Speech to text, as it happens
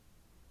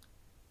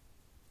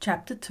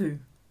Chapter 2.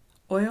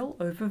 Oil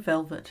over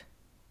Velvet.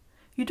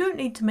 You don't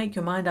need to make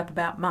your mind up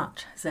about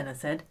much, Zena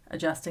said,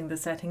 adjusting the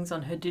settings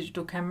on her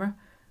digital camera.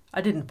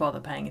 I didn't bother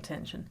paying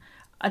attention.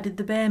 I did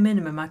the bare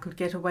minimum I could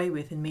get away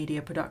with in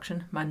media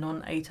production, my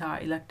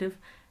non-ATAR elective,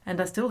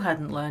 and I still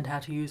hadn't learned how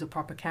to use a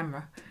proper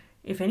camera.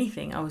 If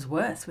anything, I was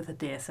worse with a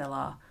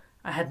DSLR.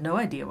 I had no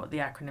idea what the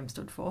acronym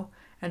stood for,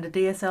 and a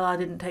DSLR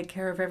didn't take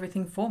care of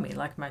everything for me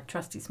like my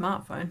trusty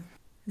smartphone.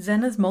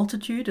 Zena's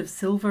multitude of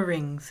silver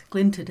rings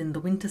glinted in the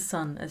winter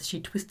sun as she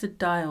twisted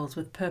dials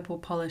with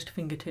purple-polished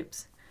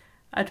fingertips.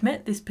 I'd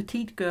met this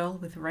petite girl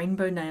with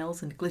rainbow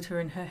nails and glitter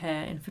in her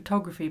hair in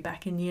photography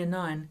back in Year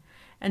 9,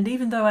 and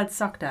even though I'd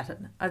sucked at it,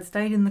 I'd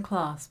stayed in the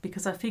class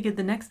because I figured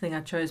the next thing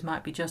I chose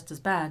might be just as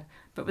bad,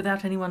 but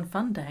without anyone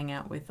fun to hang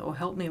out with or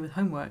help me with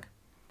homework.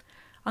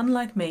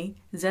 Unlike me,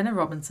 Zena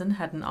Robinson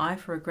had an eye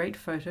for a great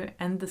photo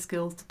and the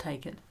skills to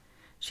take it.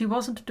 She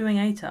wasn't doing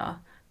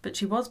ATAR, but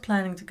she was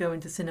planning to go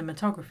into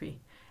cinematography,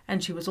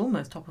 and she was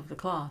almost top of the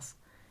class.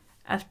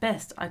 At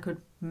best, I could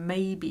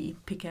maybe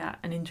pick out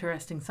an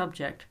interesting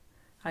subject.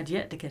 I'd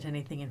yet to get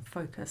anything in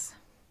focus.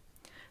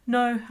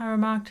 No, I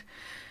remarked,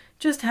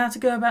 just how to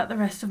go about the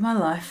rest of my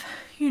life.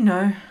 You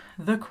know,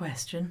 the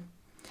question.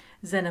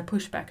 Zena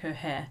pushed back her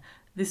hair,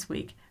 this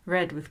week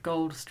red with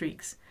gold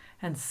streaks,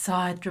 and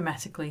sighed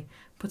dramatically,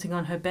 putting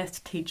on her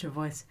best teacher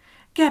voice.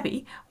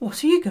 Gabby,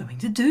 what are you going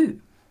to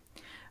do?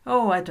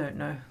 Oh, I don't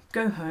know.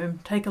 Go home,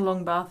 take a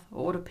long bath,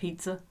 order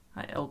pizza.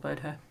 I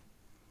elbowed her.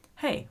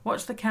 Hey,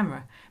 watch the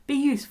camera. Be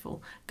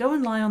useful. Go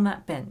and lie on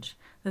that bench.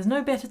 There's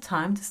no better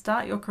time to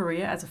start your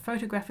career as a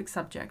photographic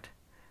subject.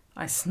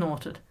 I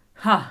snorted.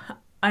 Ha!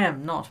 I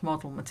am not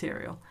model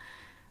material.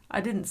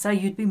 I didn't say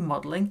you'd be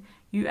modelling.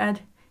 You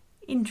add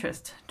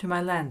interest to my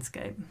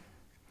landscape.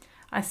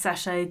 I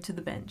sashayed to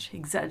the bench,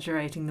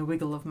 exaggerating the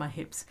wiggle of my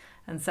hips,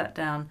 and sat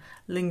down,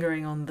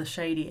 lingering on the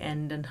shady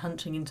end and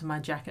hunching into my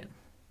jacket.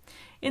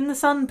 In the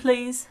sun,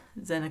 please,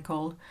 Zena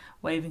called,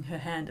 waving her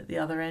hand at the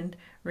other end,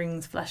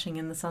 rings flashing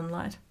in the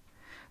sunlight.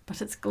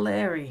 But it's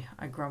glary,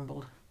 I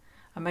grumbled.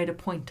 I made a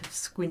point of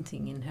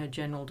squinting in her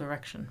general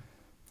direction.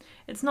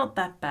 It's not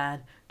that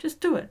bad. Just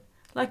do it.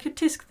 Like your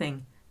TISC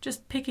thing.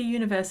 Just pick a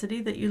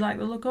university that you like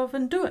the look of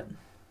and do it.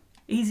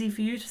 Easy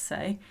for you to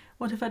say.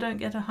 What if I don't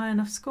get a high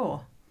enough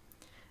score?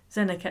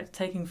 Zena kept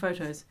taking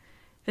photos.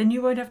 Then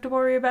you won't have to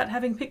worry about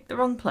having picked the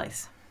wrong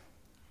place.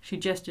 She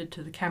gestured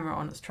to the camera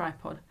on its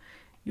tripod.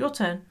 Your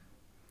turn.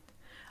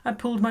 I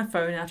pulled my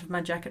phone out of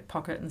my jacket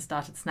pocket and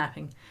started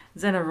snapping.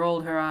 Zena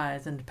rolled her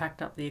eyes and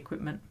packed up the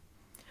equipment.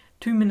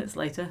 2 minutes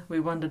later, we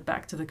wandered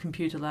back to the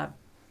computer lab.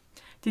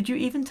 Did you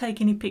even take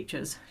any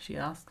pictures? She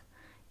asked.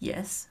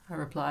 Yes, I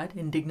replied,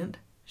 indignant.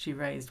 She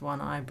raised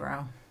one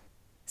eyebrow.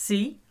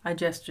 See? I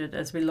gestured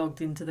as we logged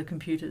into the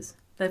computers.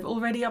 They've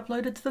already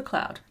uploaded to the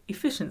cloud.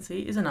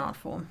 Efficiency is an art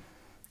form.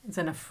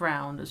 Zena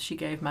frowned as she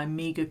gave my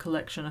meagre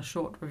collection a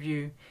short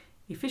review.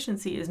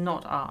 Efficiency is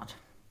not art.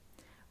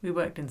 We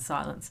worked in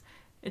silence.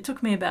 It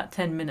took me about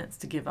 10 minutes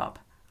to give up.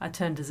 I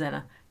turned to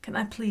Zena. Can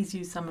I please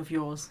use some of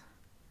yours?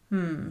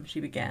 She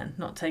began,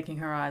 not taking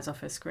her eyes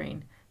off her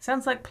screen.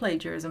 Sounds like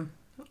plagiarism.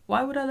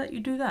 Why would I let you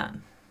do that?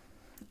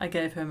 I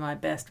gave her my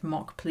best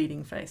mock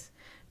pleading face,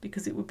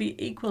 because it would be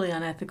equally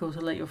unethical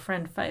to let your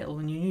friend fail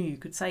when you knew you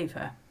could save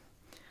her.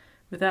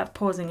 Without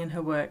pausing in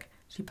her work,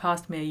 she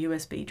passed me a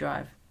USB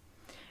drive.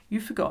 You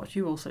forgot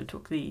you also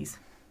took these.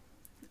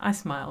 I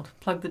smiled,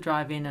 plugged the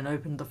drive in and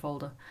opened the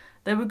folder.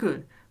 They were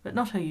good, but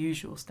not her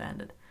usual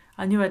standard.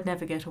 I knew I'd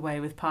never get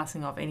away with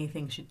passing off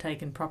anything she'd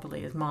taken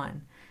properly as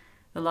mine.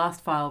 The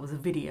last file was a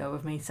video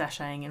of me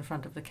sashaying in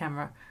front of the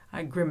camera.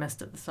 I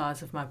grimaced at the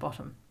size of my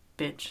bottom.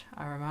 Bitch,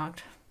 I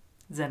remarked.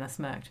 Zena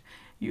smirked.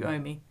 You owe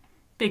me.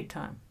 Big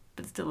time,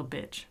 but still a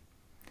bitch.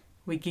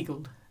 We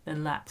giggled,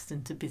 then lapsed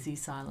into busy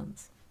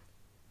silence.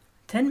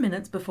 10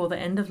 minutes before the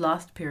end of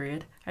last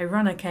period, a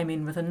runner came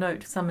in with a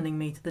note summoning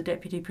me to the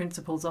deputy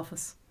principal's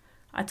office.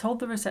 I told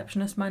the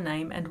receptionist my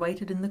name and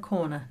waited in the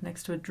corner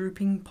next to a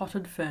drooping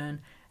potted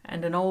fern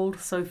and an old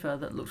sofa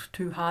that looked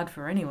too hard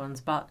for anyone's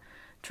butt,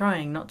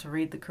 trying not to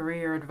read the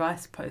career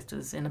advice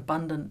posters in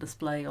abundant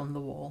display on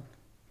the wall.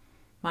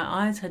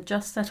 My eyes had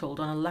just settled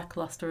on a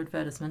lackluster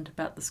advertisement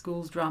about the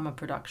school's drama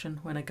production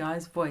when a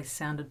guy's voice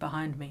sounded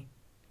behind me.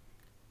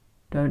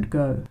 Don't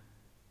go.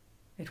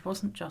 It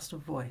wasn't just a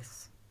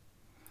voice.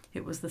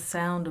 It was the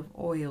sound of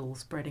oil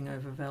spreading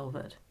over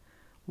velvet,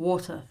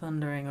 water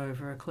thundering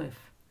over a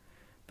cliff.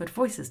 But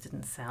voices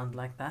didn't sound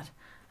like that,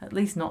 at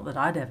least not that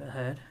I'd ever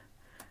heard.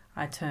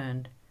 I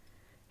turned.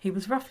 He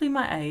was roughly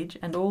my age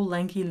and all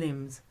lanky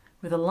limbs,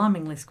 with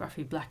alarmingly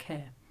scruffy black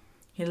hair.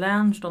 He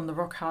lounged on the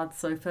rock-hard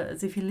sofa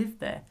as if he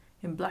lived there,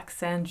 in black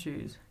sand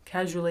shoes,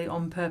 casually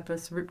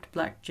on-purpose ripped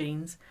black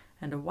jeans,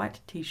 and a white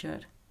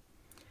t-shirt.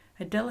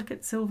 A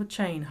delicate silver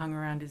chain hung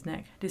around his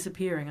neck,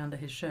 disappearing under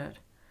his shirt.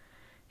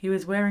 He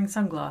was wearing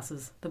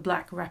sunglasses, the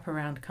black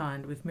wraparound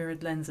kind with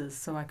mirrored lenses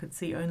so I could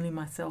see only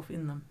myself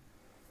in them.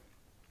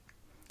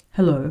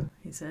 Hello,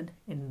 he said,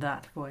 in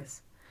that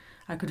voice.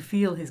 I could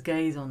feel his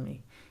gaze on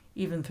me,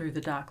 even through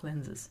the dark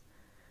lenses.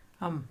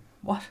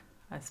 What?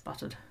 I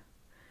sputtered.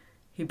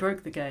 He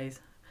broke the gaze.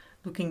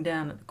 looking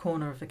down at the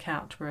corner of the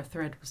couch where a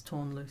thread was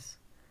torn loose.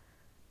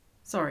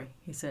 "Sorry,"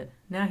 he said.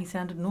 Now he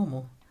sounded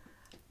normal.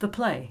 "The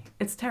play.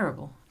 It's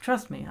terrible.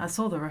 Trust me, I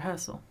saw the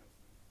rehearsal."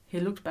 He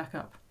looked back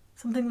up.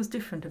 Something was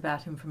different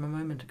about him from a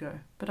moment ago,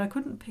 but I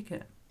couldn't pick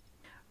it.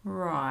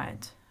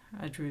 "Right,"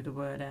 I drew the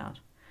word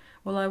out.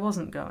 "Well, I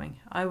wasn't going.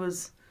 I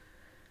was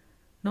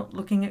not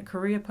looking at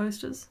career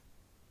posters."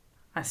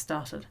 I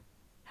started.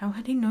 How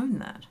had he known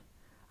that?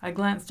 I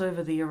glanced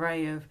over the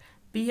array of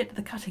 "Be at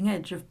the cutting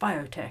edge of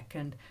biotech"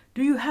 and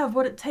 "Do you have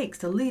what it takes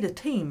to lead a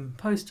team"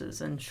 posters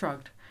and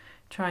shrugged,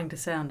 trying to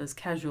sound as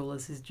casual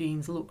as his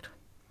jeans looked.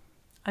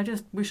 I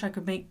just wish I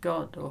could meet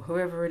God or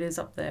whoever it is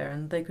up there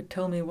and they could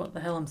tell me what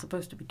the hell I'm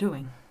supposed to be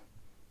doing.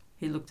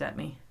 He looked at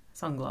me,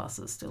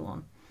 sunglasses still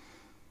on.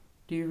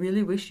 "Do you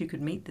really wish you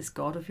could meet this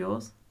God of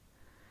yours?"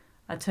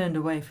 I turned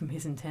away from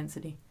his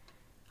intensity.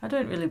 "I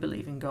don't really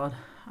believe in God.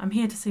 I'm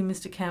here to see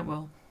Mr.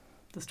 Cantwell."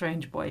 The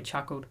strange boy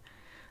chuckled.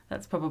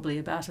 That's probably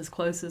about as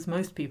close as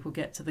most people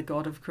get to the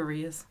God of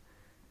careers.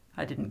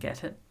 I didn't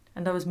get it,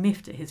 and I was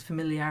miffed at his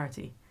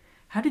familiarity.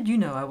 How did you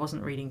know I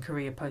wasn't reading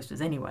career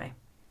posters anyway?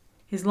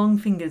 His long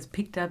fingers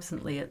picked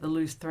absently at the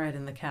loose thread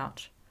in the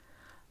couch.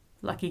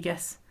 "Lucky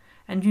guess.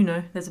 And you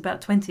know, there's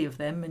about 20 of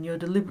them, and you're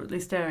deliberately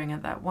staring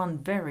at that one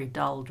very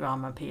dull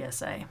drama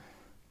PSA.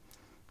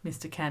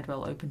 Mr.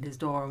 Cantwell opened his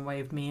door and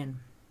waved me in.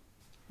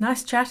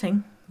 "Nice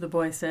chatting," the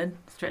boy said,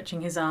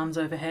 stretching his arms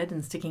overhead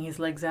and sticking his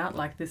legs out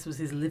like this was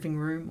his living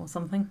room or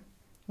something.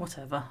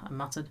 "Whatever," I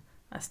muttered.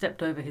 I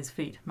stepped over his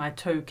feet, my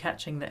toe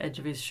catching the edge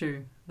of his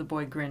shoe. The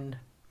boy grinned.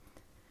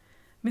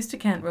 Mr.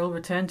 Cantwell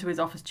returned to his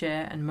office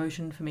chair and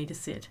motioned for me to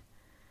sit.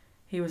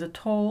 He was a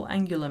tall,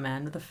 angular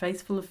man with a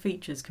face full of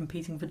features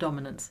competing for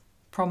dominance,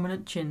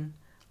 prominent chin,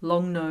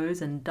 long nose,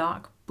 and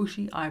dark,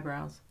 bushy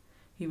eyebrows.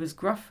 He was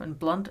gruff and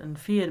blunt and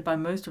feared by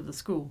most of the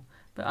school,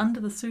 but under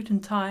the suit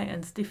and tie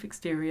and stiff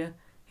exterior,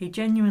 he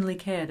genuinely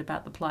cared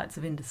about the plights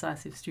of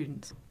indecisive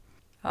students.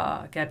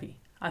 "Ah, Gabby,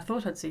 I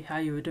thought I'd see how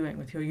you were doing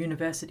with your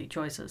university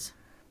choices."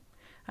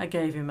 I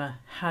gave him a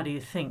 "how do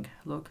you think"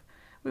 look.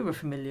 We were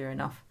familiar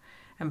enough,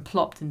 and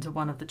plopped into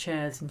one of the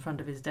chairs in front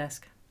of his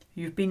desk.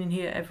 "You've been in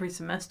here every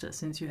semester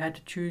since you had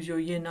to choose your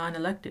Year 9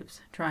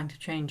 electives, trying to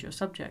change your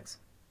subjects."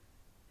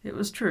 It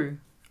was true.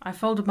 I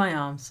folded my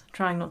arms,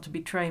 trying not to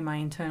betray my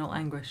internal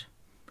anguish.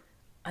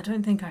 "I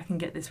don't think I can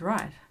get this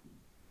right."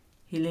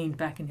 He leaned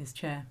back in his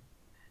chair.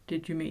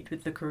 "Did you meet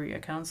with the career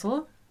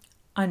counsellor?"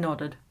 I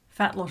nodded.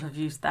 Fat lot of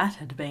use that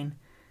had been.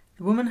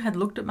 The woman had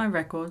looked at my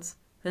records,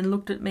 then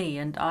looked at me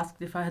and asked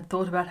if I had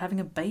thought about having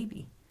a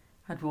baby.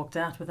 I'd walked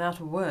out without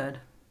a word.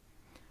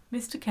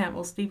 Mr.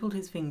 Cantwell steepled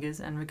his fingers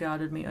and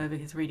regarded me over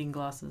his reading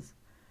glasses.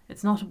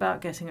 "It's not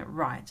about getting it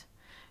right.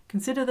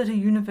 Consider that a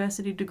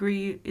university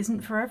degree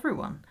isn't for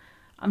everyone.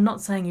 I'm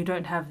not saying you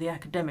don't have the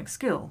academic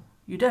skill.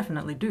 You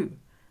definitely do.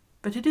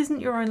 But it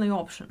isn't your only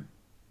option.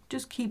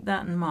 Just keep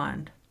that in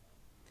mind."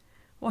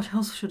 What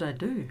else should I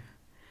do?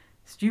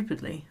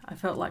 Stupidly, I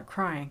felt like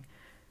crying.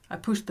 I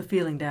pushed the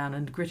feeling down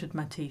and gritted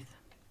my teeth.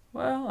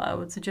 "Well, I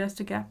would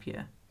suggest a gap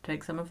year.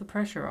 Take some of the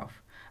pressure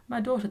off.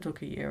 My daughter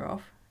took a year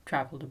off,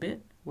 travelled a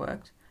bit,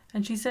 worked,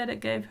 and she said it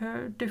gave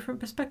her a different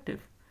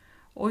perspective.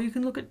 Or you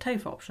can look at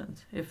TAFE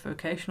options, if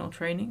vocational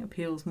training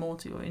appeals more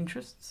to your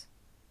interests."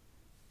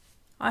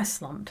 I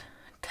slumped.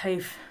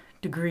 TAFE,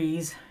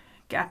 degrees,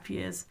 gap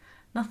years,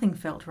 nothing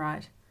felt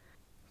right.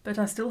 But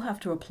I still have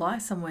to apply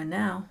somewhere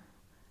now.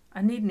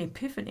 I need an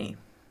epiphany.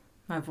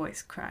 My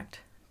voice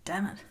cracked.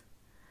 Damn it.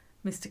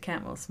 Mr.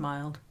 Cantwell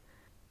smiled.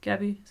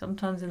 "Gabby,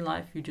 sometimes in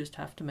life you just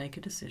have to make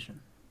a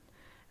decision."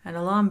 An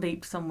alarm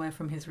beeped somewhere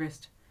from his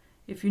wrist.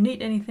 "If you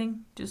need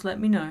anything, just let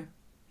me know,"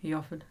 he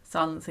offered,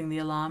 silencing the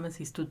alarm as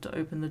he stood to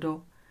open the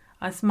door.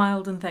 I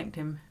smiled and thanked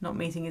him, not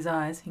meeting his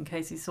eyes in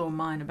case he saw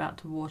mine about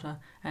to water,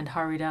 and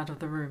hurried out of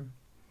the room.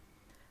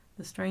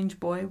 The strange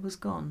boy was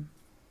gone.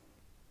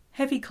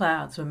 Heavy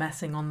clouds were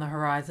massing on the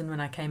horizon when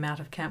I came out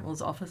of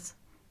Cantwell's office.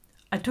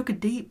 I took a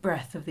deep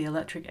breath of the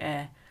electric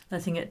air,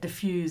 letting it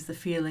diffuse the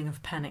feeling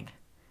of panic.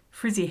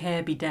 Frizzy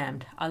hair be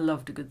damned, I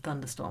loved a good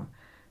thunderstorm.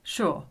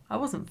 Sure, I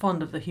wasn't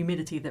fond of the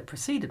humidity that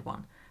preceded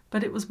one,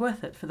 but it was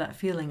worth it for that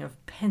feeling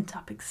of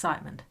pent-up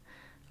excitement,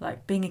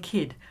 like being a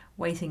kid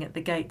waiting at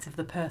the gates of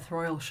the Perth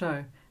Royal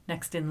Show,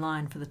 next in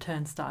line for the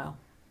turnstile.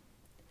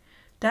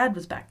 Dad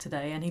was back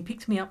today, and he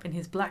picked me up in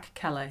his black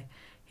Calais,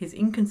 his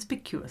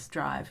inconspicuous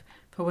drive,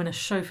 for when a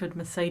chauffeured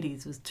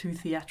Mercedes was too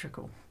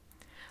theatrical.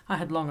 I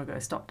had long ago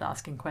stopped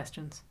asking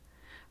questions.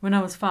 When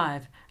I was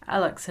 5,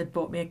 Alex had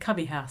bought me a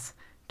cubby house,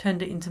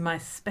 turned it into my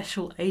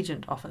special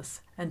agent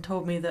office, and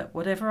told me that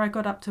whatever I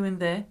got up to in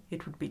there,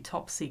 it would be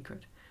top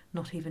secret.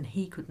 Not even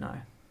he could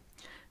know.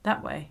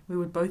 That way, we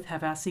would both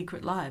have our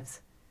secret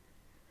lives.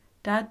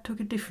 Dad took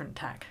a different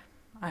tack.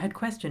 I had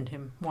questioned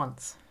him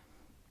once.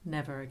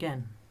 Never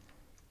again.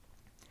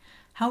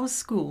 "How was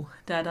school?"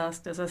 Dad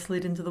asked as I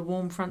slid into the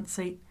warm front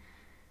seat.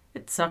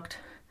 "It sucked.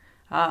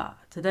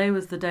 Today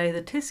was the day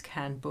the TISC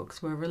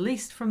handbooks were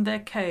released from their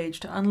cage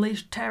to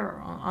unleash terror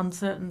on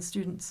uncertain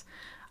students.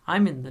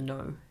 I'm in the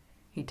know."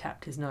 He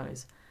tapped his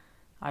nose.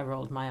 I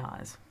rolled my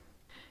eyes.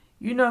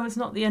 You know it's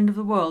not the end of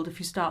the world if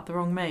you start the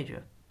wrong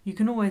major. You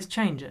can always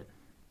change it."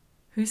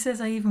 "Who says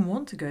I even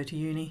want to go to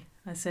uni?"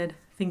 I said,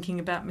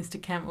 thinking about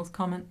Mr. Cantwell's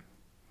comment.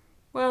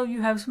 "Well,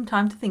 you have some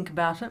time to think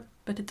about it,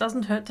 but it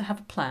doesn't hurt to have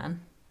a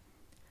plan."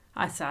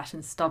 I sat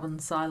in stubborn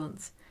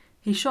silence.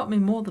 He shot me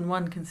more than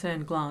one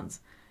concerned glance.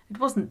 It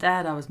wasn't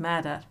Dad I was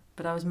mad at,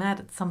 but I was mad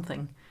at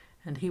something,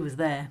 and he was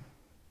there.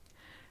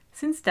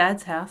 Since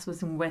Dad's house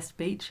was in West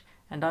Beach,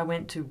 and I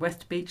went to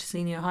West Beach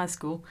Senior High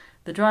School,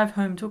 the drive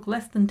home took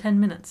less than 10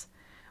 minutes.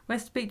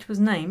 West Beach was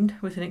named,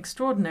 with an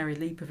extraordinary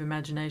leap of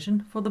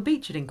imagination, for the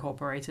beach it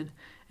incorporated,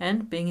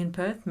 and, being in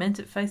Perth, meant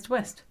it faced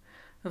west.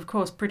 Of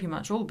course, pretty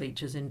much all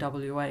beaches in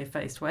WA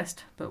faced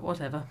west, but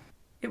whatever.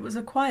 It was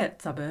a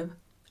quiet suburb,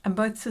 and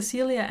both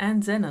Cecilia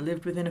and Zena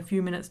lived within a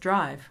few minutes'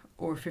 drive,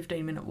 or a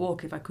 15-minute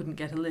walk if I couldn't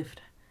get a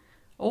lift.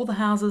 All the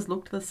houses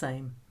looked the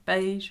same,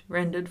 beige,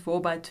 rendered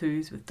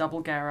 4x2s with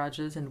double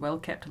garages and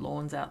well-kept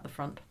lawns out the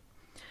front.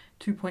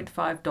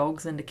 2.5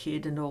 dogs and a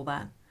kid and all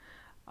that.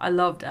 I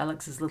loved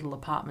Alex's little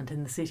apartment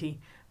in the city,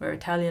 where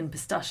Italian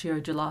pistachio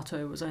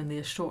gelato was only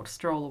a short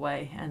stroll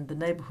away, and the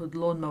neighbourhood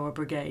lawnmower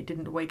brigade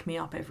didn't wake me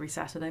up every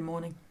Saturday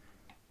morning.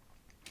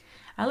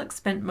 Alex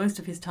spent most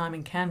of his time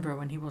in Canberra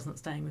when he wasn't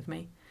staying with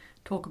me.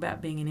 Talk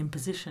about being an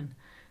imposition.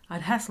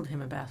 I'd hassled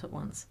him about it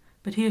once,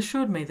 but he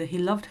assured me that he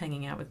loved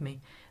hanging out with me,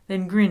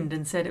 then grinned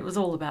and said it was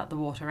all about the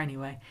water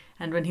anyway,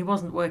 and when he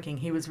wasn't working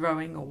he was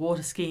rowing or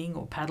water skiing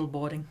or paddle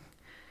boarding.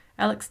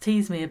 Alex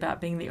teased me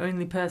about being the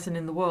only person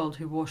in the world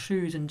who wore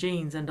shoes and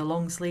jeans and a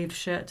long-sleeved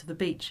shirt to the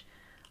beach.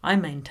 I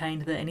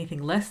maintained that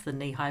anything less than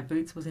knee-high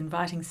boots was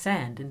inviting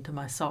sand into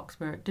my socks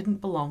where it didn't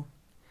belong.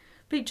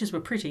 Beaches were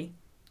pretty,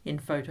 in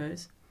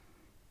photos,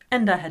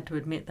 and I had to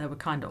admit they were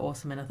kind of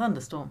awesome in a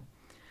thunderstorm.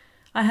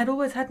 I had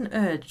always had an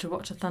urge to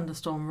watch a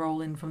thunderstorm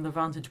roll in from the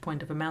vantage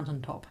point of a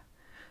mountaintop.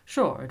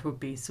 Sure, it would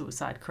be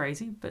suicide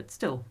crazy, but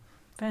still,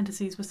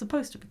 fantasies were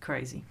supposed to be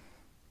crazy.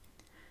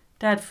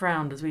 Dad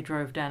frowned as we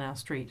drove down our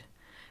street.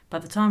 By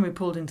the time we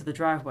pulled into the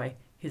driveway,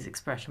 his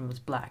expression was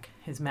black,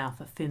 his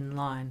mouth a thin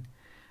line.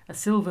 A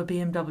silver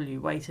BMW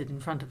waited in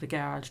front of the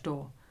garage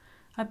door.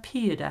 I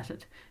peered at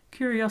it,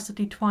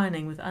 curiosity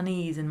twining with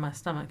unease in my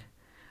stomach.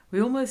 We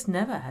almost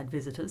never had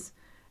visitors,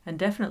 and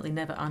definitely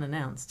never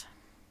unannounced.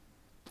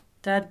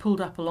 Dad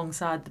pulled up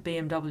alongside the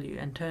BMW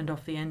and turned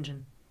off the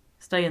engine.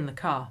 "Stay in the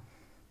car."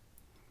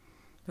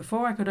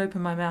 Before I could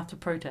open my mouth to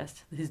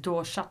protest, his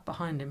door shut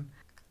behind him.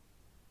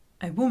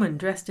 A woman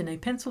dressed in a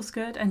pencil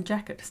skirt and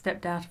jacket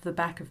stepped out of the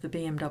back of the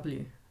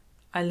BMW.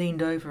 I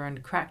leaned over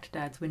and cracked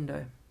Dad's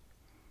window.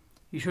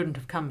 "You shouldn't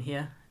have come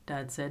here,"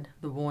 Dad said,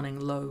 the warning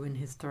low in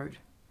his throat.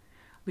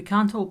 "We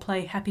can't all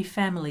play happy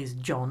families,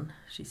 John,"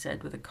 she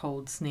said with a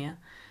cold sneer.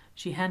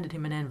 She handed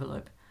him an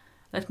envelope.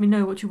 "Let me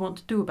know what you want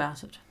to do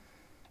about it."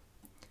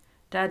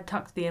 Dad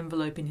tucked the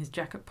envelope in his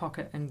jacket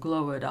pocket and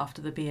glowered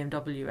after the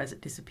BMW as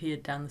it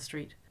disappeared down the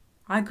street.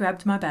 I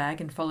grabbed my bag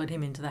and followed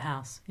him into the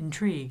house,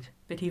 intrigued,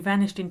 but he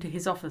vanished into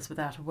his office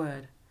without a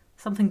word.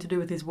 Something to do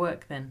with his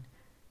work, then.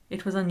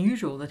 It was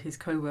unusual that his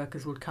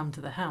co-workers would come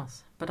to the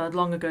house, but I'd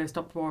long ago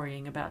stopped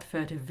worrying about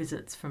furtive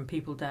visits from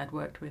people Dad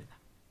worked with.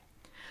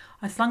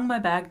 I slung my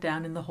bag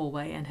down in the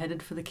hallway and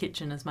headed for the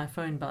kitchen as my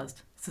phone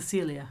buzzed.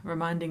 Cecilia,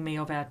 reminding me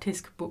of our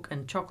Tisk book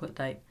and chocolate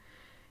date.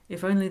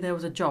 If only there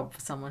was a job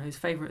for someone whose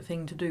favourite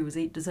thing to do was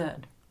eat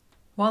dessert.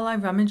 While I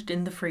rummaged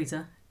in the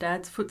freezer,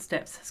 Dad's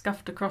footsteps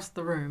scuffed across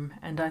the room,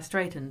 and I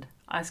straightened,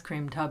 ice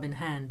cream tub in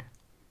hand.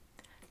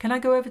 "Can I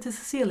go over to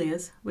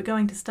Cecilia's? We're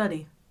going to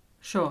study."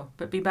 "Sure,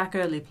 but be back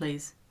early,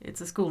 please.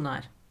 It's a school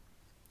night."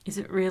 "Is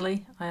it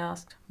really?" I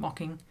asked,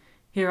 mocking.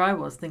 Here I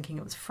was thinking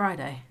it was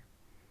Friday.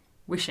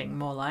 Wishing,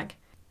 more like.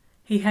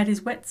 He had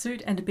his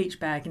wetsuit and a beach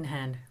bag in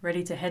hand,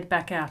 ready to head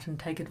back out and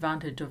take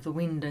advantage of the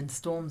wind and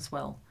storm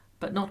swell,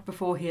 but not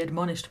before he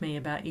admonished me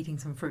about eating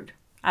some fruit.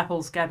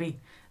 "Apples, Gabby.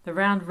 The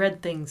round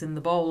red things in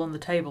the bowl on the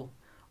table.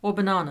 Or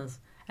bananas.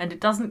 And it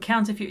doesn't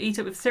count if you eat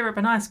it with syrup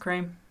and ice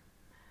cream."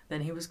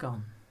 Then he was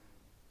gone.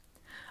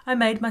 I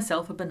made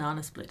myself a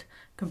banana split,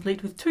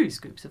 complete with 2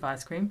 scoops of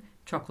ice cream,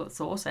 chocolate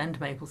sauce and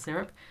maple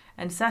syrup,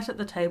 and sat at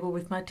the table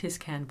with my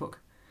Tisk handbook.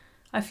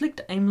 I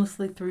flicked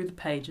aimlessly through the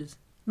pages,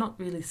 not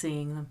really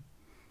seeing them.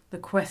 The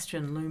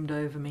question loomed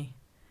over me.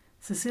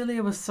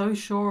 Cecilia was so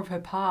sure of her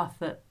path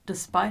that,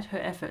 despite her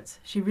efforts,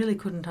 she really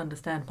couldn't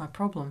understand my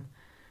problem.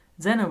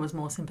 Zena was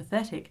more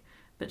sympathetic,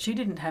 but she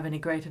didn't have any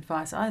great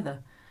advice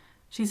either.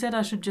 She said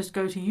I should just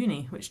go to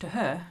uni, which to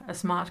her, a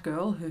smart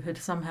girl who had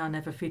somehow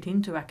never fit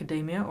into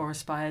academia or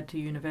aspired to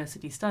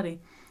university study,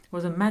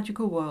 was a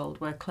magical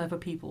world where clever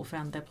people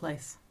found their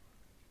place.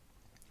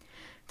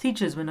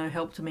 Teachers were no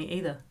help to me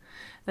either.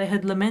 They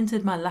had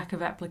lamented my lack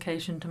of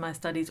application to my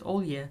studies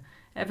all year,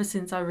 ever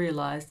since I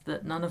realised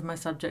that none of my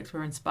subjects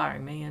were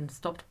inspiring me and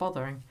stopped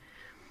bothering.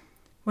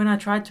 When I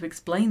tried to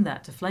explain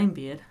that to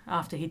Flamebeard,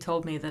 after he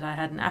told me that I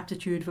had an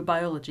aptitude for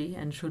biology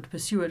and should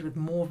pursue it with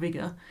more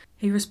vigour,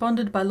 he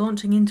responded by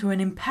launching into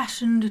an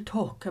impassioned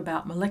talk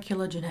about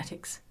molecular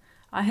genetics.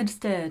 I had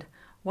stared,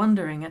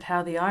 wondering at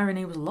how the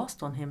irony was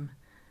lost on him.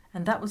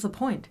 And that was the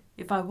point.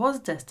 If I was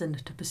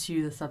destined to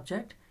pursue the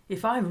subject,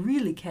 if I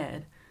really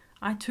cared,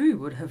 I too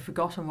would have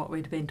forgotten what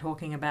we'd been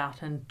talking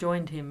about and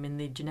joined him in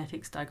the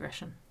genetics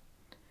digression.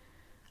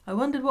 I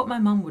wondered what my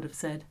mum would have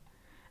said.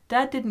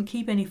 Dad didn't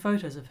keep any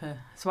photos of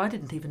her, so I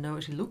didn't even know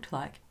what she looked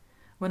like.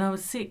 When I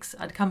was 6,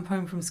 I'd come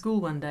home from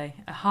school one day,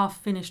 a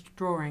half-finished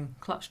drawing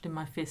clutched in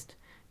my fist,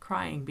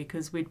 crying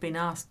because we'd been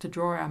asked to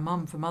draw our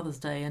mum for Mother's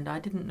Day and I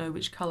didn't know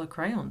which colour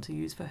crayon to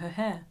use for her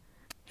hair.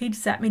 He'd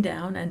sat me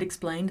down and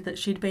explained that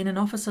she'd been an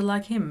officer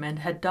like him and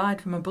had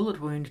died from a bullet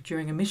wound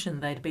during a mission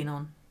they'd been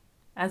on.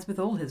 As with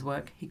all his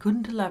work, he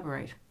couldn't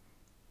elaborate,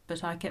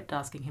 but I kept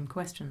asking him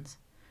questions.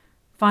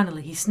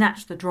 Finally, he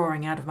snatched the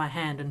drawing out of my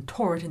hand and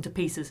tore it into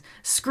pieces,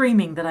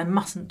 screaming that I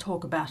mustn't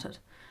talk about it.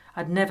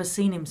 I'd never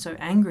seen him so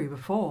angry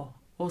before,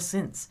 or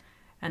since,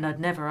 and I'd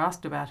never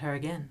asked about her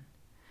again.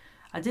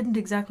 I didn't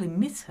exactly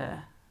miss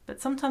her,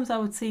 but sometimes I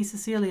would see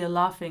Cecilia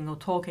laughing or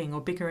talking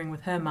or bickering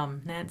with her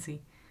mum,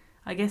 Nancy.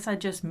 I guess I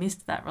just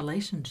missed that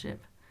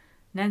relationship.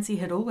 Nancy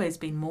had always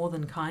been more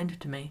than kind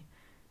to me,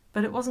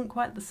 but it wasn't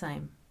quite the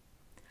same.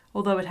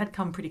 Although it had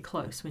come pretty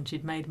close when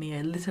she'd made me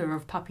a litter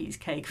of puppies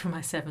cake for my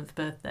 7th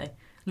birthday.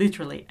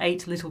 Literally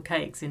 8 little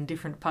cakes in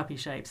different puppy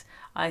shapes,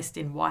 iced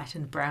in white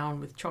and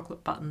brown with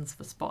chocolate buttons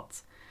for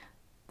spots.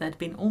 They'd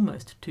been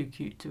almost too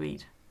cute to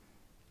eat.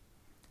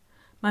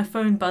 My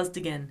phone buzzed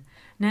again.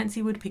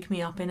 Nancy would pick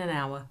me up in an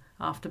hour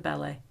after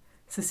ballet.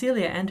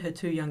 Cecilia and her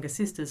 2 younger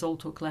sisters all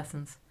took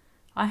lessons.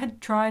 I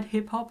had tried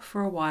hip-hop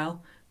for a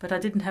while, but I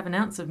didn't have an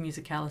ounce of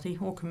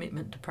musicality or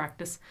commitment to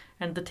practice,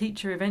 and the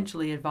teacher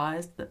eventually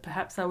advised that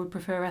perhaps I would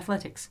prefer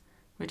athletics,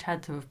 which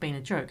had to have been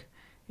a joke,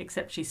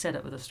 except she said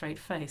it with a straight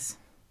face.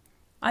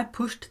 I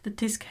pushed the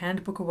Tisk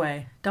handbook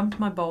away, dumped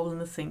my bowl in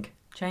the sink,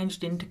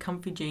 changed into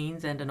comfy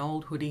jeans and an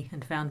old hoodie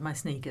and found my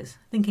sneakers,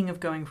 thinking of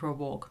going for a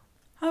walk.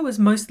 I was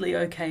mostly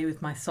okay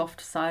with my soft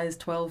size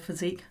 12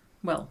 physique.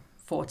 Well,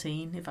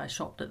 14 if I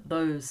shopped at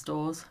those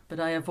stores, but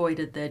I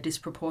avoided their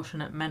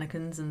disproportionate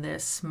mannequins and their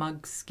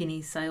smug,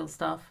 skinny sales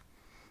staff.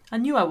 I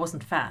knew I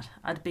wasn't fat.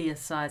 I'd be a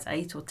size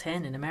 8 or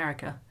 10 in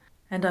America.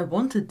 And I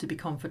wanted to be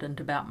confident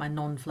about my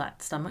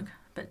non-flat stomach,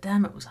 but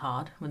damn it was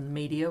hard when the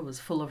media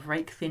was full of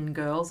rake-thin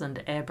girls and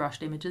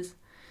airbrushed images.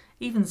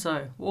 Even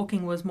so,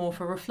 walking was more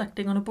for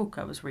reflecting on a book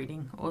I was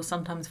reading, or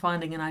sometimes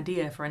finding an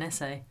idea for an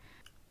essay.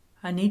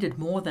 I needed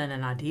more than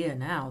an idea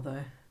now,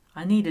 though.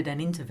 I needed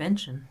an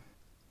intervention.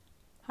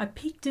 I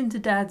peeked into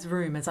Dad's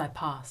room as I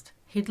passed.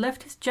 He'd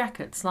left his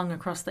jacket slung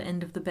across the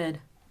end of the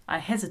bed. I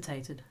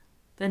hesitated,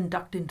 then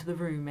ducked into the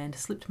room and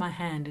slipped my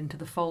hand into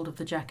the fold of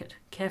the jacket,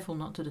 careful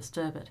not to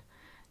disturb it.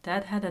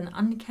 Dad had an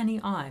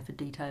uncanny eye for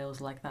details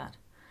like that.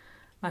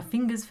 My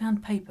fingers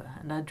found paper,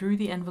 and I drew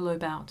the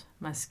envelope out,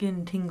 my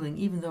skin tingling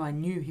even though I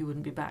knew he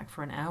wouldn't be back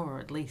for an hour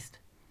at least.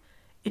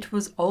 It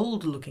was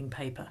old-looking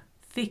paper,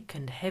 thick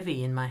and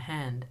heavy in my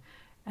hand,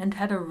 and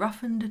had a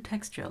roughened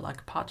texture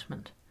like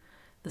parchment.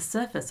 The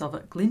surface of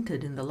it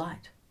glinted in the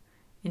light.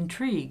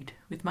 Intrigued,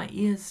 with my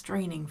ears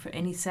straining for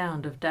any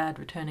sound of Dad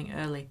returning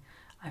early,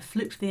 I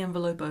flipped the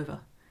envelope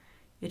over.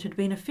 It had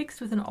been affixed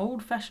with an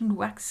old-fashioned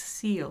wax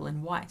seal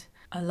in white,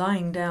 a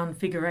lying-down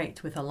figure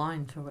 8 with a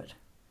line through it.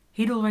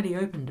 He'd already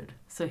opened it,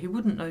 so he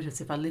wouldn't notice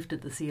if I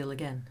lifted the seal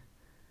again.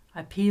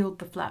 I peeled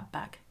the flap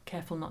back,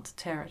 careful not to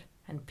tear it,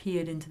 and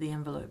peered into the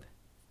envelope.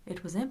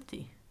 It was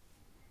empty.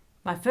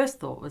 My first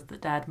thought was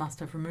that Dad must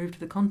have removed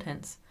the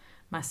contents.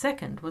 My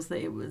second was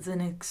that it was an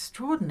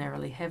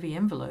extraordinarily heavy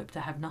envelope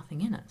to have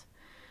nothing in it.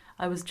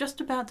 I was just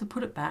about to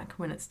put it back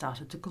when it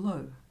started to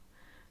glow.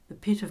 The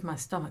pit of my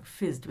stomach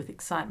fizzed with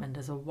excitement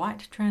as a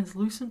white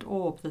translucent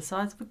orb the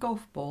size of a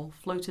golf ball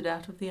floated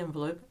out of the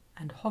envelope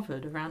and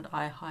hovered around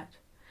eye height.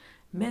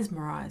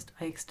 Mesmerized,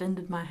 I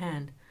extended my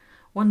hand,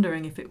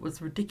 wondering if it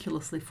was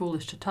ridiculously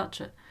foolish to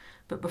touch it,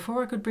 but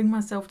before I could bring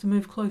myself to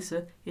move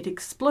closer, it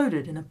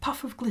exploded in a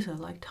puff of glitter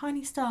like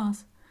tiny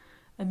stars,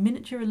 a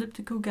miniature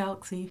elliptical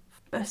galaxy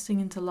bursting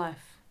into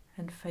life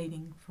and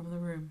fading from the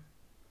room.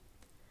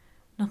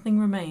 Nothing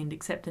remained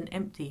except an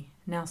empty,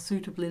 now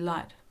suitably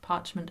light,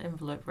 parchment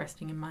envelope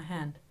resting in my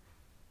hand.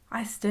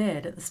 I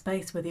stared at the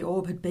space where the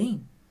orb had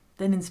been,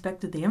 then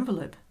inspected the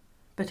envelope,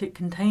 but it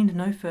contained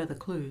no further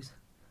clues.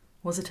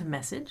 Was it a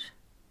message?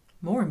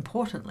 More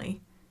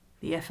importantly,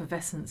 the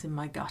effervescence in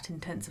my gut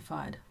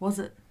intensified. Was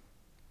it?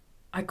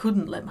 I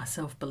couldn't let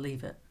myself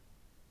believe it.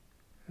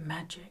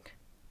 Magic.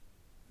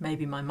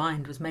 Maybe my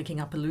mind was making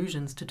up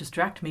illusions to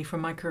distract me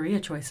from my career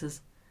choices.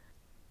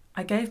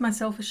 I gave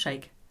myself a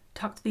shake,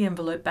 tucked the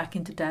envelope back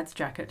into Dad's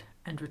jacket,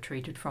 and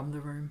retreated from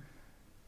the room.